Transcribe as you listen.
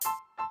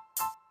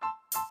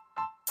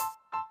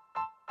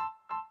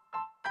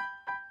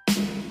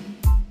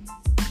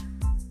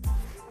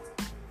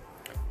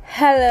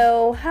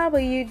Hello, how are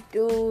you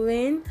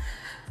doing?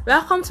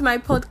 Welcome to my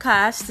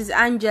podcast. It's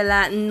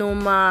Angela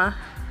Noma.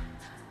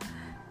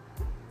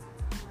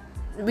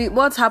 With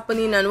what's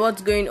happening and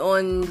what's going on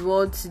in the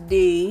world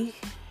today,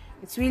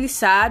 it's really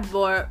sad,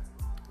 but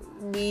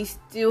we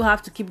still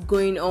have to keep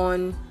going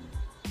on,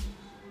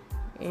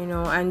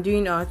 and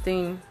doing our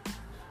thing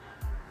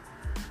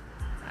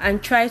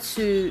and try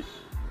to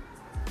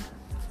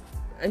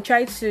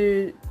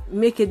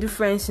make a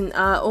difference in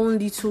our own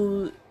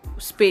little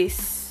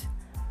space.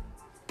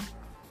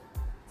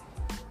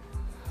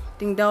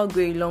 I think that'll go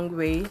a long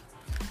way.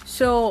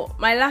 So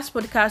my last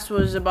podcast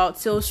was about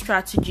sales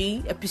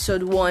strategy,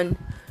 episode 1.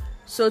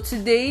 So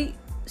today's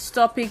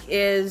topic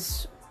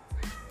is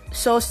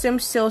same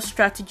sales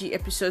strategy,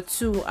 episode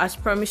 2, as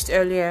promised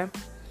earlier.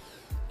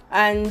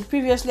 And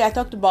previously I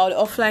talked about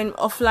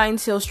offline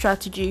sales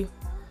strategy.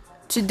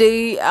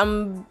 Today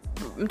I'm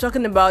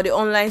talking about the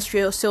online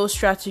sales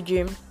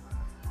strategy.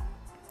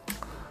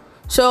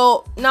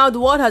 So now the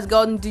world has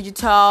gotten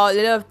digital, a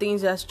lot of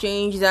things has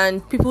changed,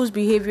 and people's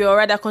behavior, or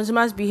rather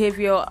consumers'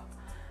 behavior,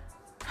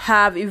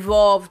 have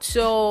evolved.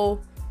 So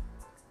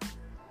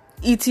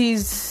it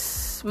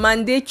is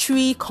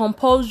mandatory,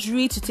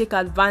 compulsory to take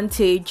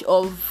advantage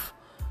of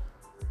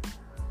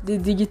the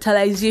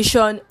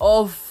digitalization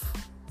of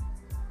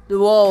the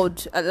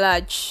world at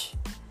large.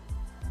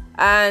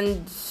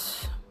 And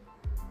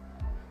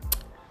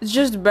it's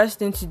just the best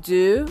thing to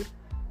do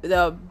with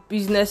our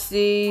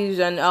businesses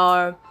and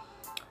our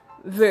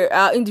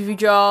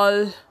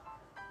individual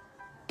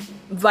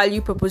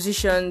value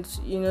propositions,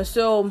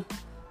 So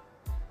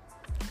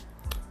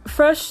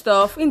first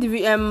off,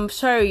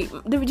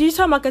 the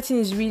digital marketing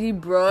is really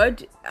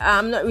broad.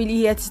 I'm not really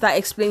here to start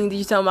explaining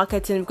digital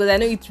marketing because I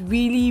know it's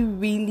really,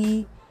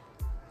 really,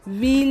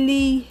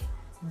 really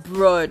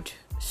broad.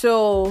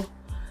 So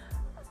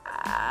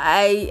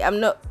I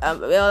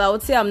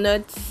would say I'm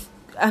not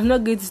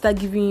going to start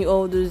giving you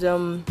all those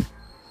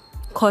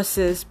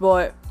courses,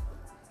 but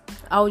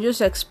I'll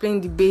just explain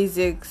the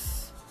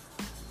basics.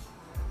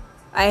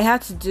 I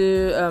had to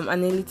do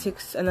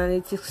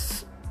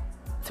analytics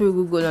through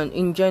Google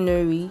in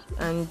January,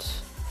 and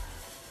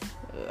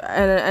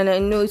I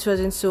know it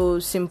wasn't so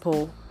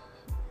simple.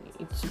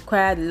 It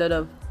required a lot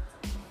of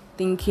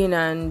thinking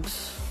and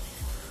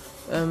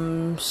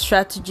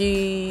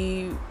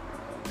strategy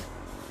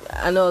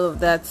and all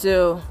of that.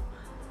 So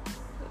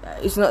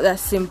it's not that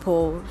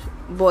simple,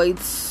 but it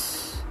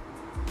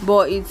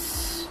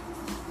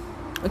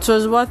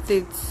was worth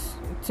it.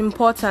 It's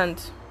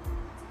important.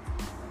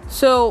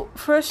 So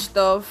first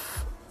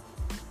off,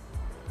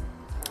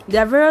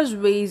 there are various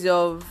ways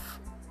of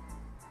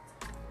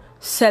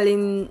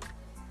selling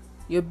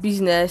your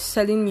business,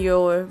 selling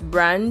your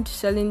brand,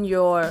 selling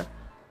your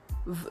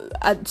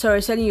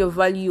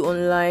value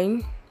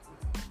online.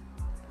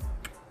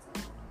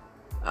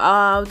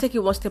 I'll take it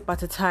one step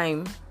at a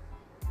time.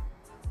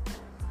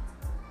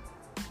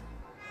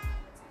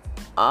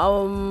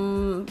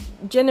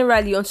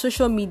 Generally on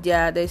social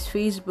media, there's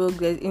Facebook,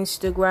 there's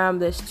Instagram,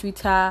 there's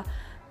Twitter,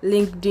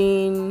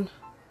 LinkedIn,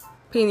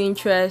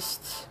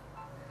 Pinterest,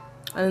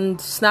 and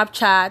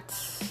Snapchat.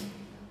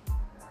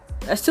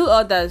 There's still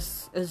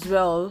others as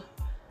well,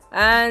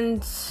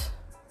 and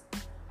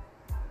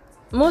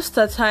most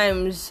of the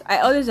times I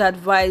always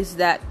advise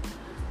that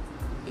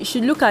you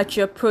should look at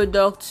your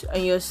product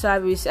and your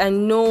service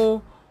and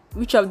know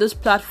which of those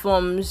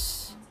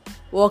platforms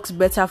works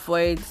better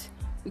for it.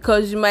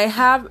 Because you might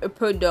have a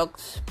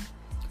product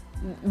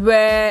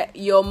where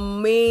your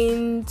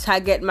main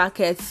target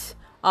markets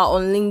are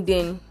on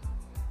LinkedIn.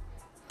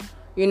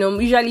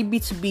 Usually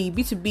B2B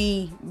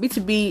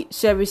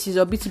services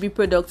or B2B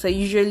products are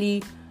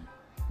usually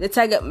their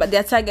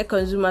target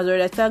consumers, or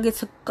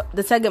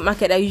the target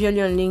market are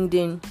usually on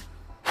LinkedIn.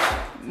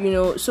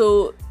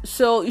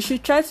 So you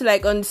should try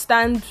to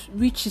understand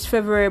which is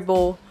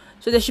favorable.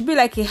 So there should be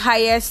a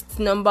highest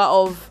number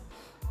of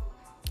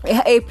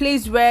a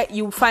place where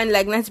you find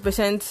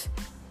 90%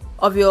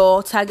 of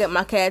your target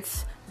market,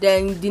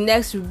 then the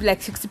next will be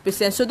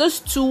 60%. So those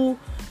two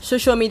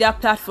social media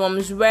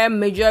platforms where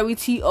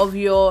majority of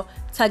your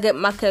target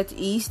market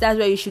is, that's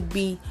where you should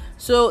be.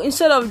 So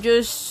instead of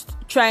just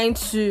trying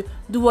to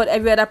do what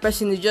every other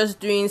person is just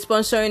doing,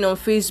 sponsoring on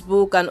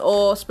Facebook and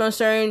or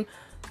sponsoring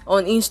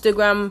on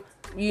Instagram,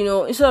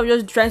 instead of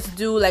just trying to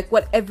do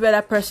what every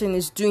other person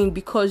is doing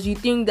because you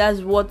think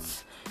that's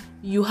what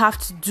you have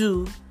to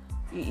do,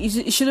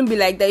 it shouldn't be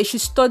like that. You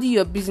should study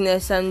your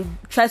business and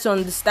try to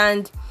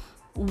understand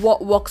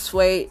what works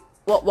for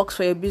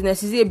your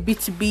business. Is it a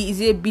B2B?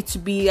 Is it a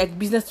B2B, like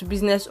business to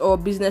business or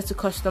business to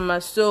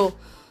customers? So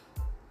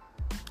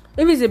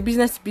if it's a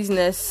business to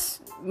business,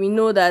 we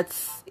know that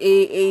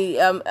a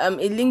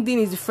LinkedIn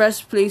is the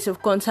first place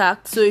of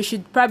contact. So you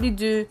should probably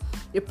do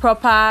a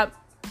proper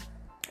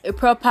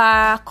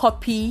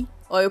copy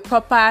or a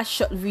proper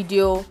short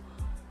video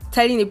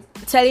telling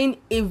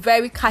a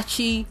very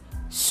catchy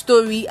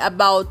story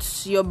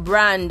about your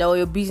brand or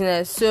your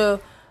business. So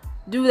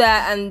do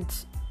that, and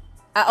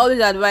I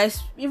always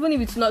advise, even if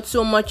it's not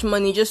so much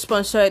money, just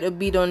sponsor it a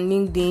bit on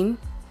LinkedIn.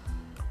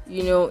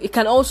 It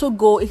can also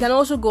go on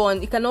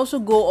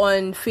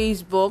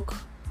Facebook,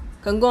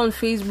 can go on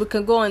Facebook,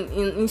 can go on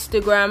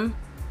Instagram,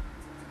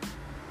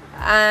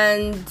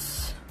 and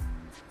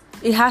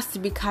it has to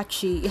be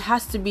catchy. It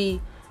has to be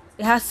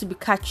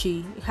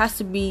catchy. It has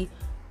to be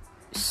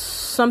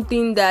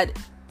something that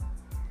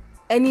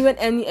any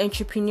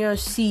entrepreneur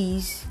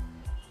sees,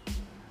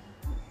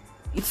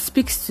 it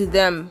speaks to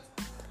them.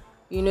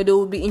 They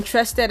will be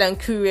interested and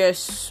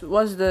curious.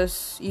 What's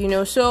this?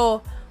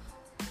 So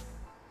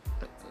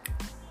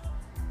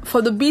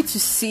for the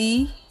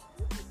B2C,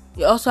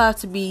 you also have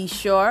to be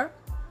sure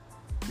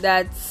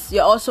that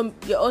you're also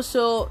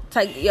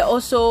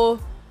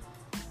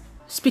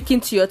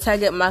speaking to your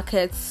target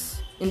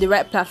markets in the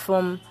right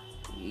platform.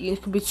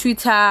 It could be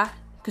Twitter,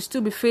 it could still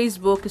be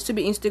Facebook, it could still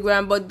be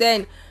Instagram, but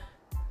then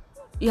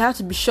you have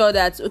to be sure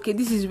that, okay,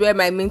 this is where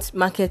my main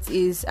market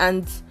is,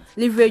 and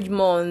leverage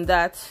more on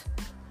that.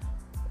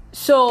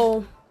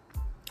 So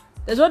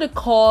there's what they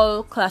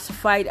call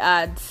classified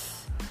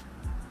ads.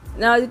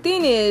 Now the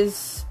thing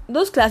is,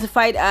 those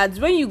classified ads,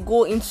 when you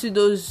go into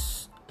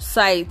those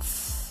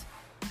sites,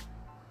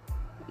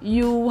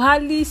 you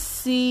hardly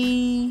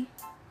see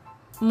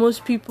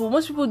most people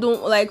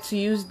don't like to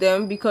use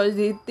them because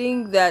they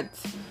think that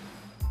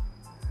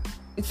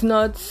it's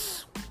not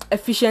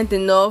efficient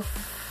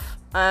enough,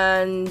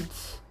 and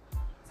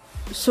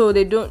so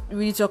they don't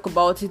really talk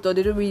about it, or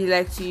they don't really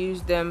like to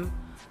use them.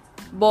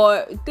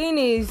 But the thing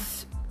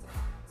is,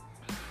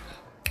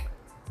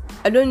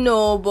 I don't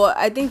know, but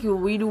I think it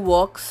really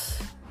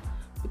works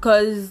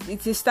because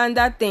it's a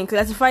standard thing.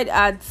 Classified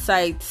ad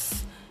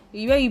sites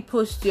where you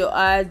post your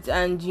ads,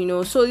 and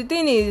so the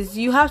thing is,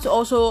 you have to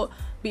also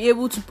be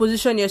able to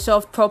position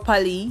yourself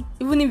properly.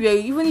 Even if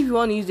you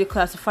want to use the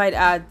classified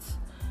ads,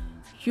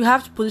 you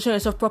have to position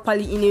yourself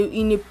properly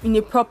in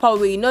a proper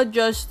way, not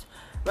just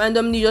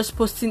randomly just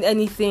posting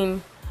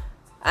anything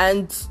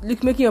and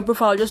making your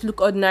profile just look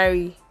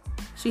ordinary.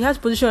 So you have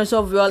to position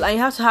yourself well, and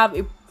you have to have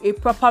a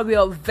proper way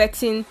of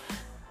vetting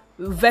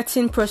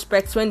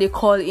prospects when they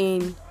call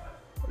in.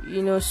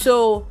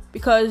 So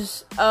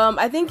because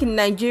I think in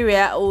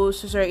Nigeria, or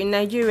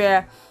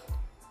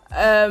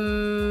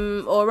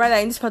rather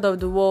in this part of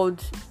the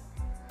world,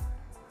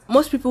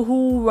 most people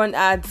who run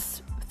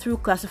ads through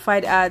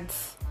classified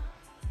ads,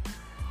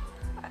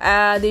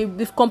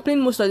 they've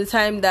complained most of the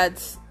time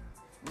that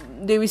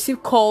they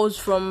receive calls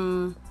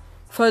from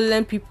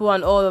fraudulent people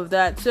and all of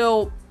that.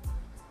 So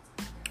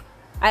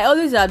I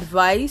always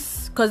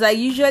advise, because I've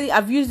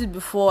used it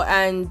before,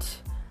 and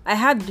I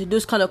had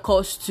those kind of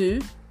calls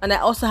too, and I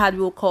also had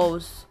real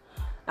calls,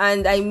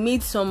 and I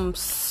made some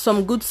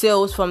good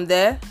sales from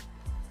there,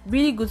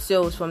 really good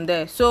sales from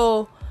there.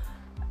 So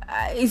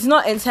it's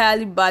not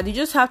entirely bad. You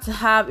just have to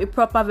have a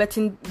proper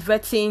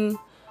vetting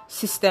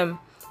system.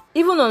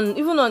 Even on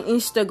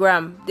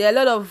Instagram, there are a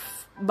lot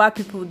of bad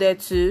people there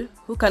too,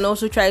 who can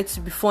also try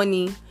to be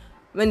funny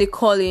when they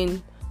call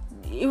in.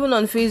 Even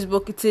on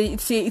Facebook,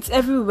 it's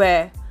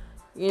everywhere,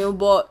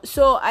 But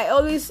so I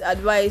always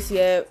advise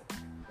you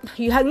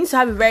need to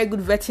have a very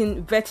good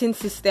vetting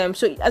system.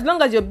 So as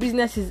long as your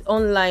business is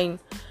online,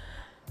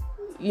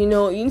 you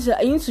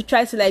need to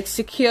try to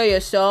secure your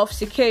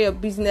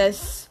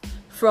business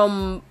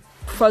from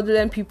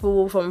fraudulent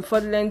people, from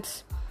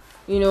fraudulent,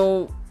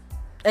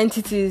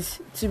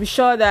 entities, to be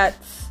sure that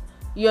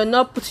you're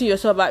not putting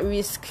yourself at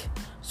risk.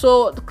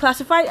 So the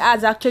classified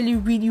ads actually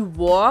really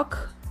works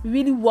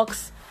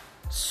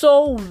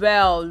so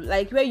well.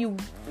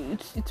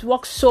 It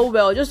works so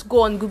well. Just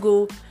go on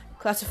Google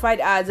classified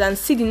ads and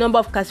see the number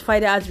of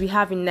classified ads we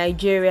have in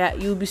Nigeria.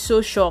 You'll be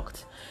so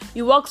shocked.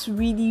 It works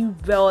really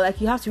well.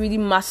 You have to really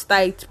master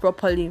it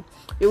properly.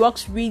 It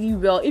works really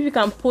well. If you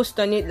can post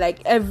on it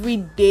every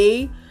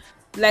day,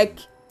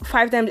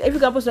 5 times, if you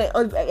can post on it,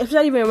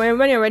 especially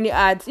when you're running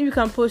ads, if you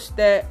can post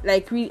there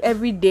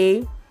every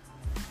day,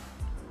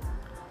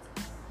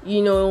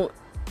 you'll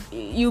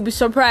be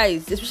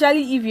surprised.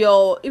 Especially if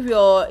your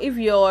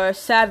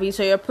service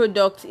or your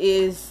product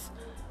is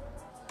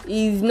a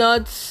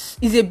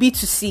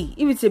B2C.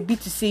 If it's a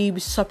B2C, you'll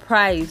be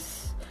surprised.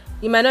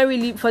 It might not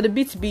really, for the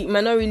B2B, it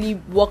might not really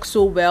work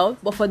so well,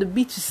 but for the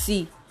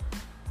B2C,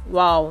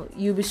 wow,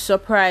 you'll be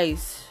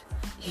surprised.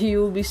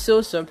 You'll be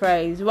so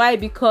surprised. Why?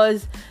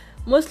 Because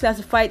most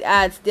classified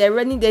ads, they're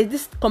running. There's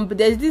this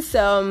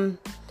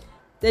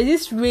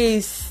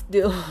race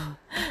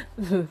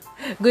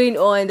going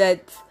on,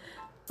 that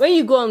when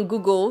you go on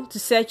Google to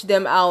search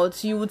them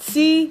out, you would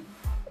see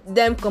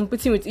them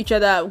competing with each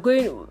other,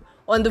 going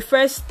on the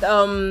first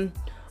through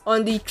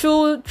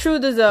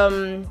this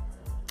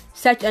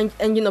search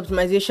engine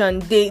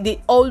optimization.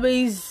 They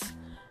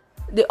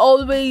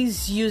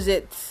always use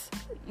it,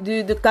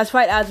 the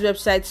classified ads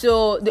website.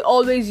 So they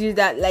always use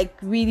that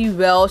really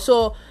well.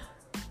 So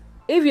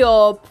if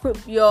your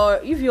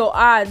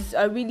ads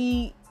are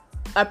really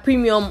a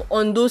premium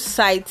on those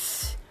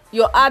sites,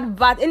 your ad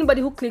VAT,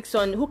 anybody who clicks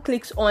on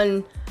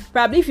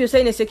probably, if you're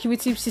saying a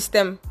security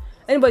system,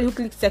 anybody who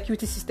clicks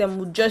security system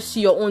will just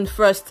see your own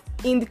first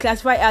in the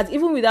classified ads,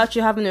 even without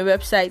you having a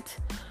website.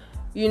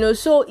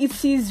 So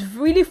it is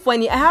really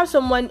funny. I have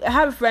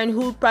a friend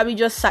who probably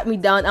just sat me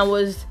down and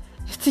was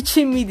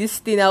teaching me this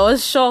thing. I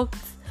was shocked,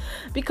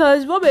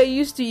 because what we're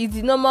used to is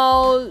the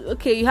normal,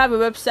 okay, you have a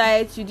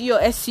website, you do your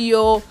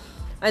SEO,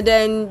 and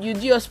then you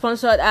do your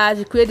sponsored ads,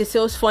 you create a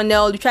sales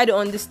funnel, you try to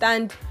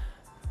understand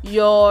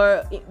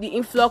the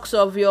influx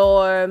of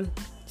your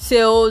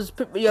sales,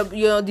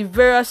 the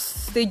various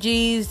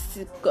stages,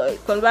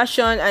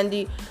 conversion, and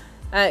the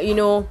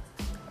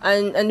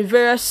and the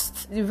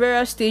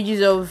various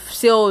stages of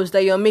sales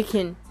that you're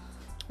making,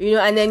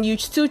 and then you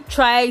still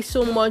try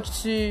so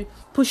much to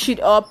push it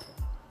up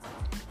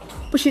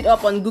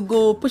on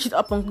Google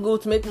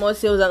to make more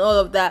sales and all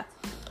of that.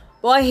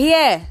 But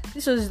here,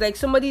 this was like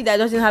somebody that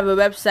doesn't have a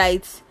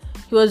website.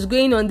 He was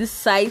going on this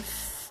site,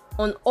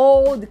 on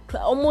all the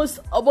almost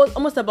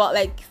about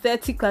like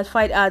 30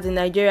 classified ads in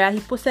Nigeria. He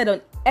posted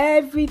it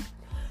everywhere.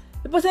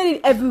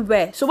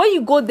 So when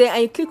you go there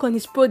and you click on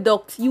his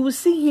product, you will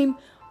see him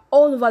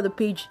all over the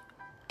page.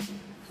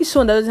 He's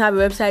someone that doesn't have a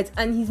website,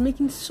 and he's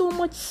making so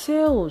much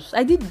sales.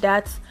 I did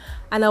that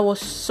and I was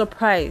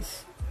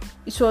surprised.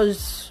 It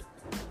was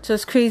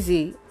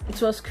crazy.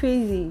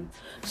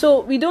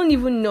 So we don't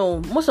even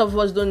know. Most of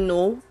us don't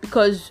know,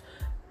 because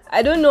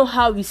I don't know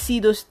how we see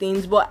those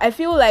things, but I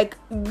feel like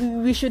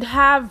we should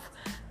have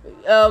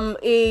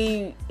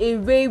a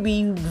way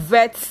we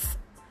vet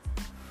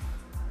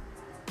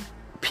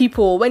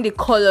people when they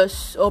call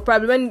us, or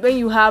probably when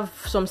you have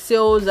some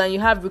sales and you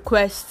have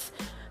requests,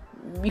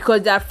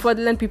 because there are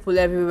fraudulent people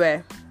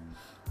everywhere.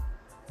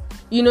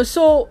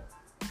 So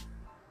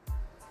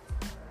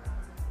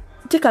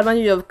take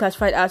advantage of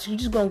classified ads. You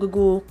just go on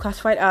Google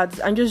classified ads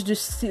and just do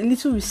a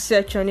little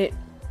research on it,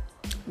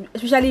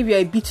 especially if you're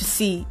a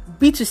B2C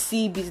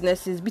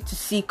businesses,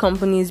 B2C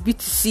companies,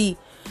 B2C.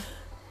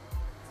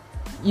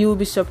 You will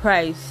be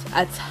surprised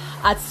at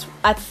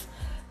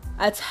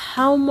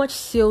how much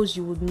sales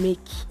you would make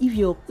if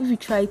you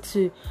try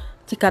to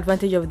take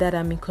advantage of that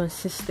and be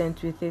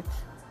consistent with it.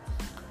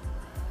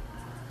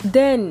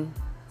 Then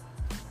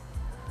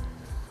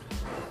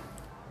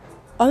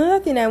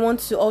another thing I want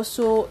to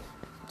also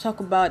talk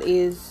about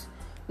is,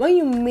 when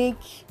you make,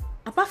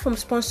 apart from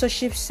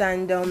sponsorships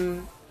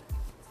and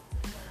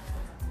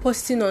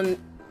posting on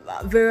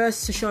various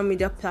social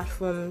media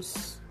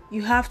platforms,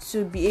 you have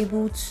to be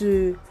able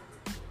to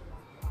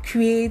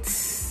create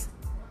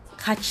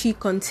catchy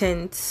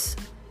content,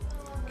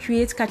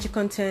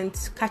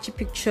 catchy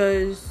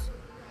pictures,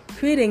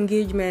 create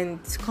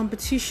engagement,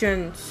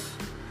 competitions,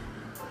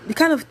 the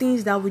kind of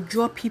things that would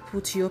draw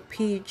people to your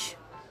page.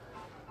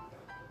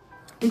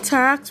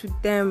 Interact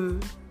with them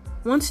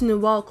once in a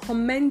while.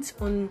 Comment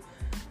on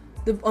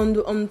the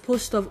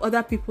post of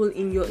other people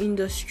in your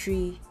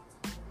industry.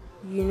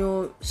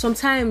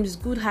 Sometimes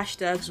good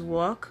hashtags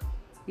work.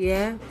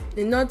 Yeah,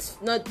 not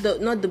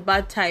the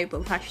bad type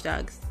of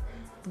hashtags.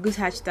 Good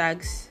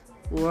hashtags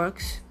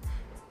works.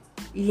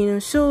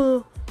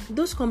 So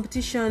those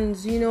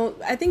competitions,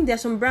 I think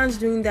there's some brands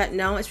doing that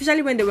now,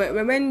 especially when we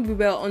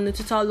were on the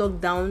total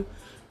lockdown.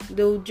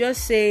 They'll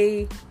just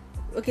say,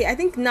 okay, I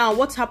think now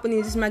what's happening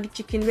is this Maggi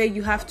chicken where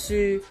you have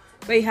to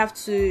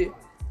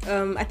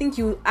I think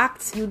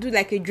you do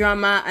like a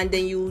drama, and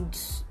then you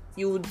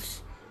would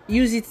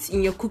use it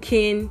in your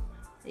cooking,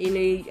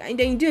 and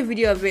then you do a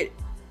video of it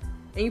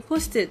and you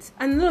post it.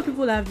 And a lot of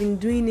people have been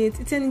doing it.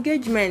 It's an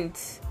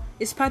engagement.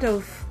 It's part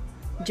of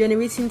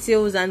generating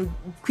sales and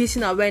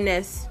creating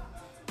awareness.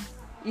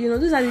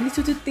 Those are the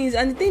little things.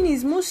 And the thing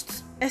is,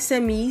 most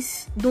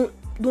SMEs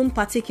don't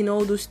partake in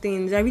all those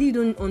things. I really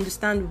don't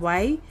understand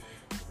why.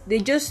 They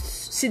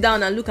just sit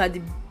down and look at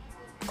the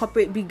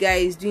corporate big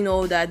guys doing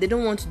all that. They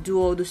don't want to do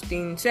all those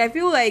things. So I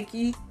feel like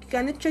you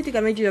can try to take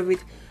advantage of it.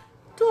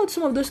 Do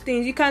some of those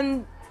things. You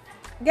can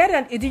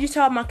get a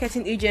digital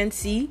marketing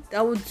agency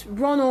that would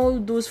run all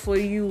those for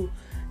you.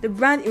 The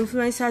brand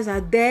influencers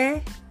are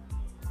there.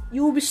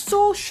 You will be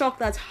so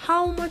shocked at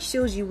how much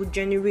sales you would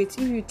generate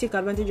if you take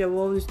advantage of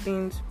all those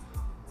things.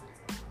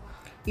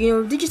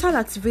 Digital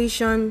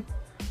activation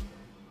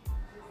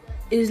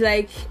is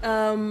like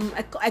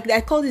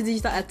I call this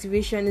digital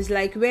activation. Is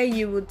like where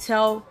you would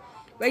say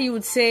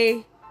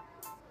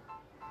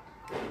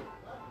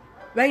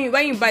when you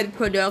buy the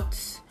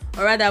product,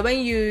 or rather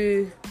when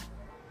you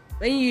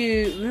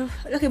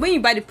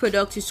buy the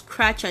product, you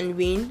scratch and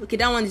win. Okay,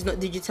 that one is not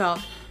digital.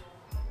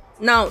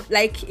 Now,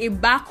 like a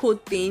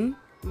barcode thing,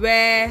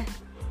 where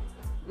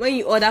when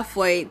you order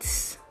for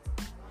it,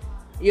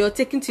 you're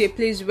taken to a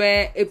place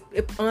where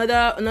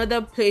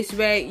another place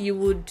where you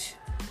would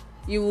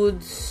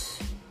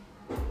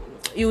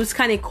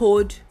scan a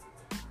code,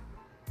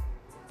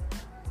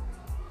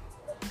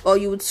 or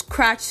you would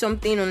scratch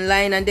something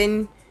online, and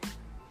then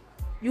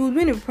you would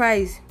win a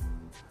prize.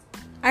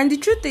 And the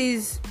truth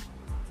is,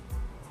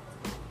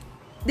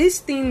 these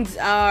things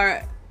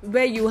are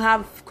where you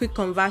have quick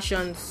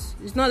conversions.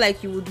 It's not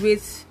like you would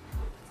wait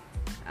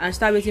and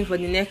start waiting for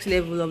the next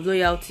level of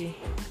loyalty.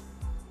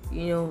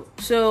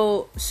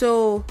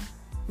 So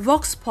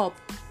Vox Pop.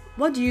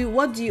 What do you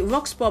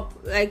Vox Pop,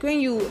 like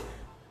when you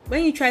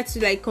try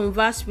to like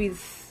converse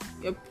with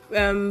your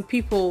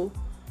people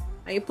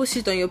and you post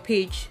it on your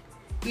page.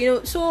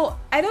 So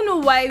I don't know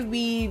why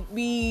we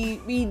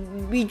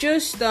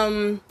just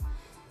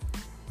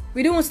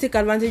we don't want to take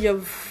advantage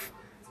of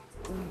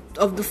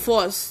the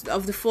force.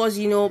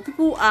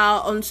 People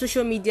are on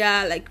social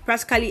media like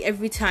practically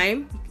every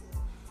time.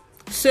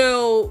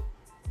 So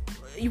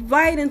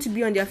why don't you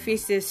be on their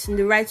faces in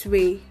the right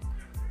way,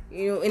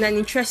 in an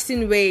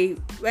interesting way?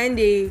 When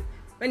they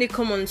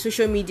come on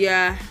social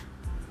media,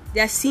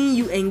 they're seeing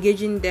you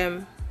engaging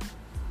them,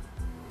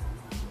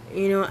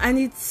 and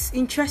it's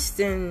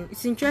interesting.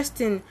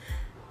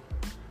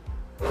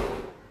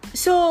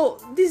 So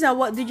these are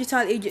what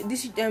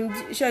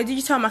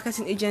digital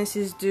marketing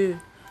agencies do.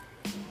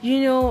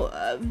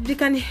 They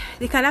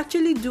can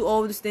actually do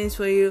all these things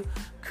for you,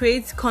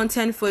 create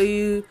content for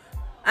you,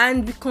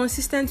 and be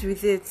consistent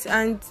with it,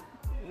 and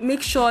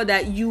make sure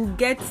that you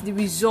get the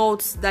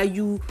results that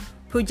you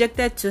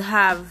projected to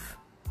have.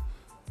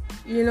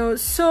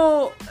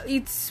 So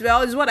it's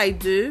what I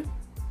do.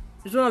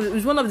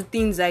 It's one of the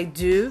things I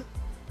do.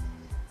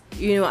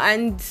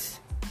 And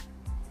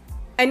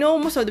I know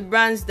most of the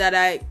brands that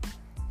I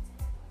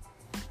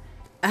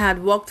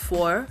had worked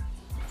for,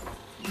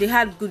 they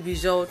had good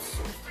results.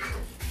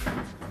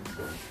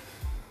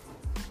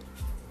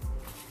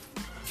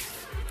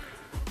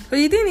 But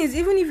the thing is,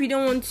 even if you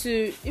don't want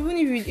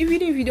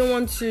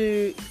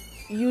to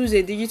use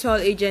a digital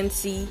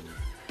agency,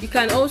 you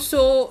can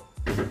also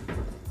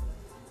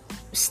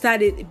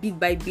start it bit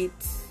by bit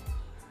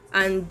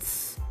and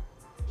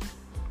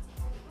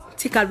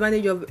take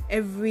advantage of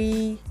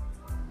every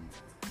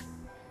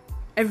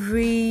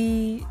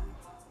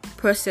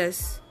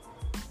process,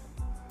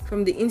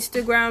 from the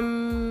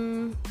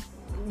Instagram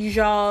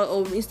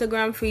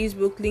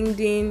Facebook,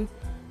 LinkedIn,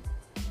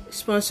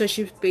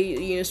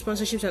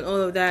 sponsorships and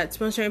all of that,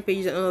 sponsoring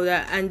pages and all of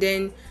that, and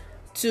then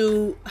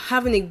to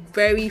having a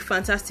very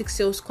fantastic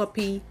sales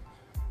copy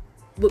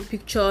with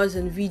pictures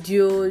and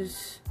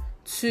videos,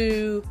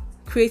 to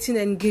creating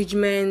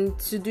engagement,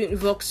 to doing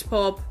vox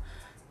pop,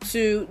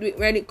 to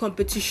Reddit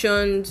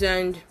competitions,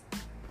 and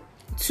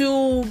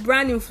to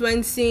brand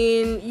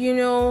influencing,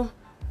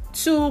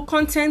 to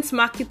content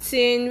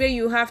marketing, where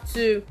you have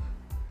to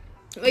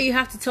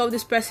tell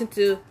this person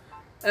to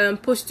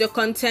post your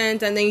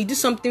content, and then you do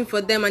something for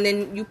them, and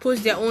then you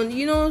post their own,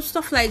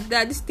 stuff like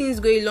that. These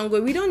things go a long way.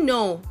 We don't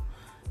know,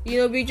 we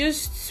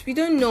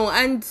don't know,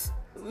 and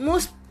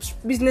most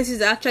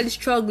businesses are actually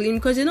struggling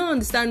because they don't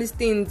understand these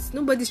things.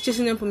 Nobody's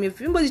chasing from your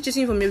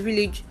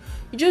village.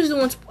 You just don't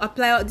want to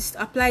apply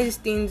these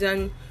things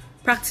and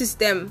practice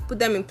them, put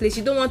them in place.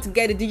 You don't want to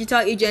get a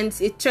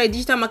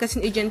digital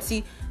marketing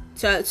agency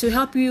to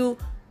help you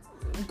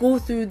go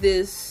through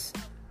this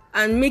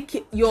and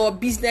make your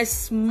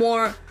business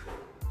more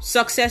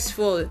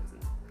successful.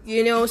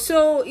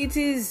 So it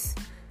is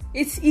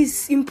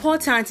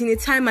important in a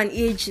time and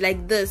age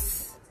like this.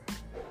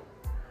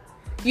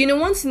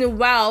 Once in a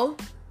while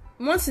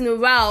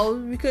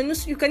you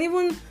can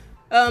even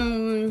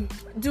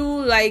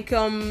do like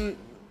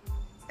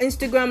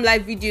Instagram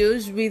live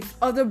videos with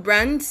other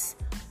brands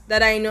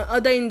that are in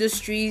other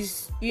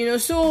industries,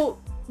 so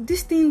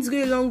these things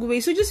go a long way.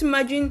 So just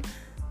imagine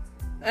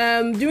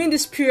during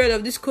this period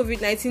of this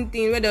COVID-19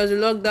 thing, where there was a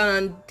lockdown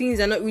and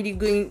things are not really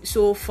going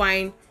so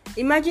fine,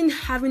 imagine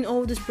having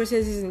all these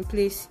processes in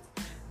place.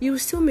 You will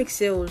still make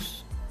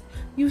sales.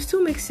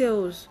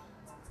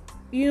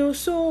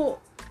 So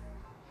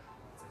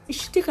you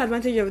should take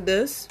advantage of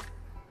this.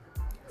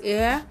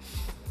 I've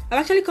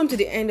actually come to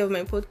the end of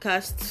my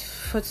podcast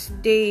for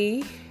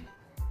today,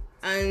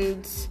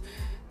 and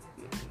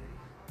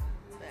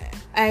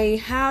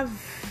I have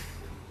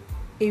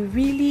a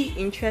really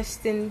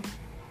interesting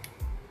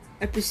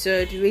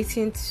episode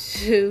waiting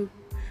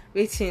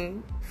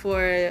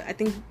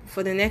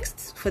for the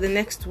next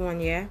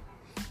one.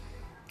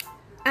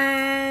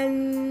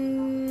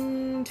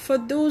 And for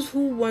those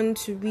who want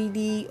to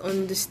really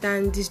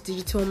understand this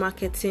digital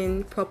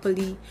marketing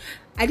properly,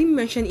 I didn't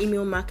mention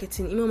email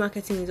marketing. Email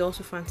marketing is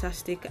also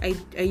fantastic. I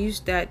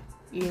use that,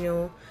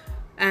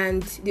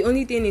 and the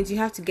only thing is you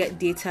have to get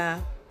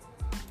data,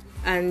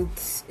 and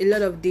a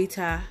lot of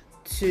data,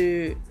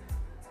 to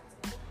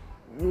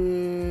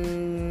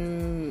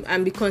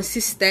and be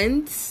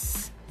consistent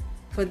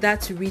for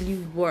that to really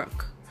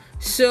work.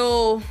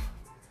 So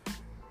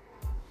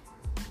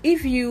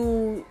if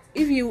you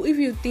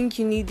think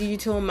you need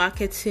digital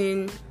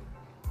marketing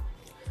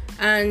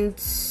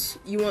and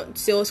you want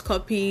sales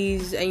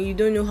copies and you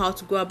don't know how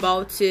to go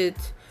about it,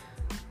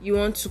 you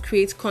want to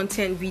create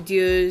content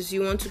videos,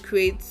 you want to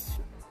create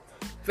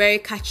very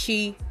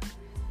catchy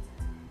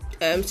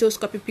sales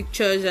copy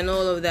pictures and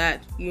all of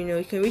that,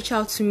 you can reach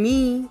out to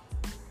me.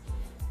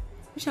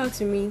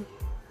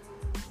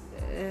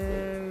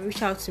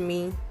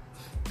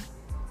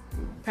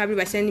 Probably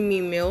by sending me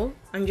an email,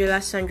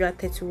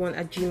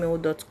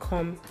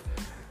 angelasandra31@gmail.com.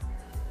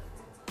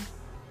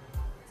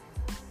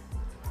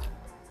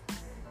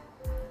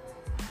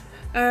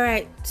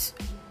 Alright,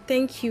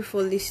 thank you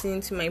for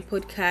listening to my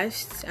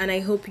podcast, and I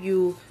hope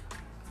you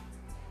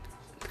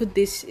put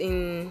this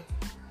into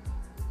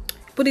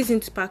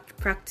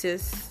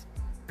practice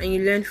and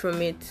you learn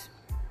from it.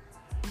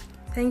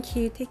 Thank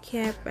you. Take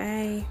care.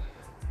 Bye.